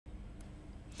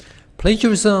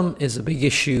Plagiarism is a big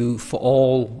issue for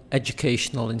all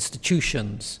educational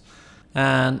institutions,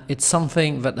 and it's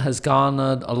something that has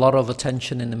garnered a lot of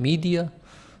attention in the media,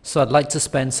 so I'd like to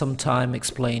spend some time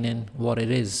explaining what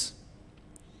it is.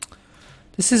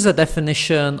 This is a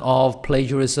definition of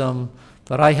plagiarism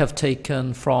that I have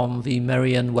taken from the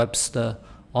Merriam-Webster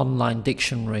online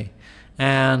dictionary,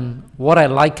 and what I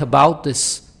like about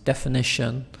this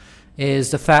definition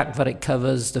is the fact that it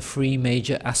covers the three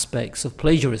major aspects of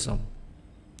plagiarism: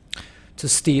 to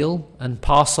steal and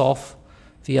pass off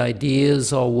the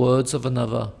ideas or words of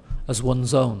another as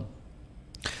one's own.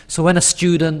 So when a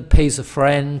student pays a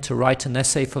friend to write an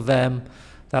essay for them,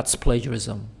 that's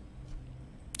plagiarism.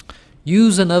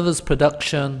 Use another's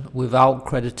production without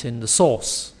crediting the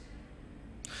source.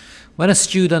 When a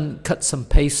student cuts and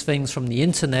pastes things from the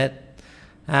internet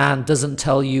and doesn't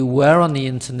tell you where on the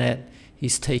internet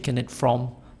he's taken it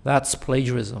from, that's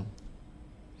plagiarism.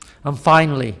 And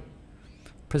finally,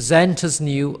 present as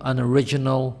new and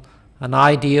original an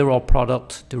idea or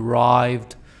product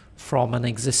derived from an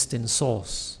existing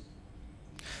source.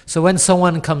 So when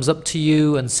someone comes up to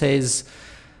you and says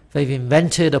they've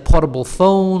invented a portable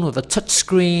phone with a touch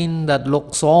screen that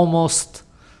looks almost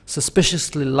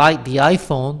suspiciously like the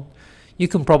iPhone, you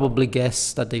can probably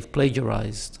guess that they've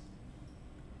plagiarized.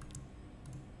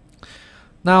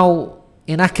 Now,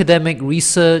 in academic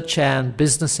research and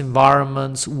business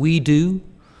environments, we do,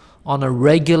 on a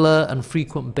regular and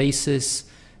frequent basis,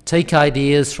 take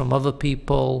ideas from other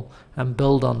people and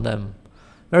build on them.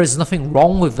 There is nothing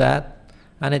wrong with that,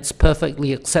 and it's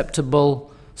perfectly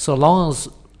acceptable so long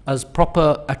as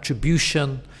proper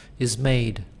attribution is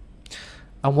made.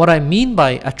 And what I mean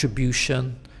by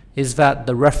attribution is that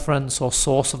the reference or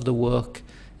source of the work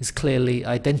is clearly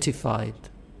identified.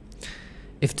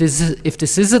 If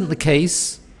this isn't the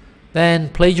case, then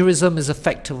plagiarism is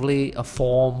effectively a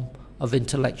form of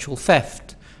intellectual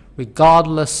theft,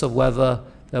 regardless of whether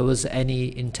there was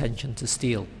any intention to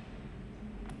steal.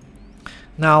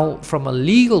 Now, from a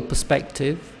legal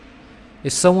perspective,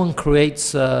 if someone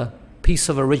creates a piece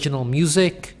of original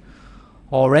music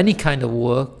or any kind of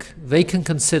work, they can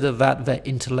consider that their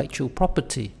intellectual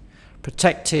property,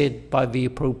 protected by the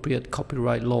appropriate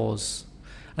copyright laws.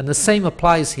 And the same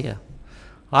applies here.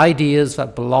 Ideas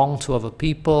that belong to other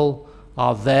people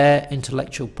are their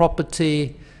intellectual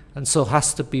property, and so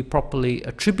has to be properly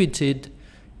attributed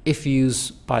if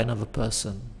used by another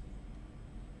person.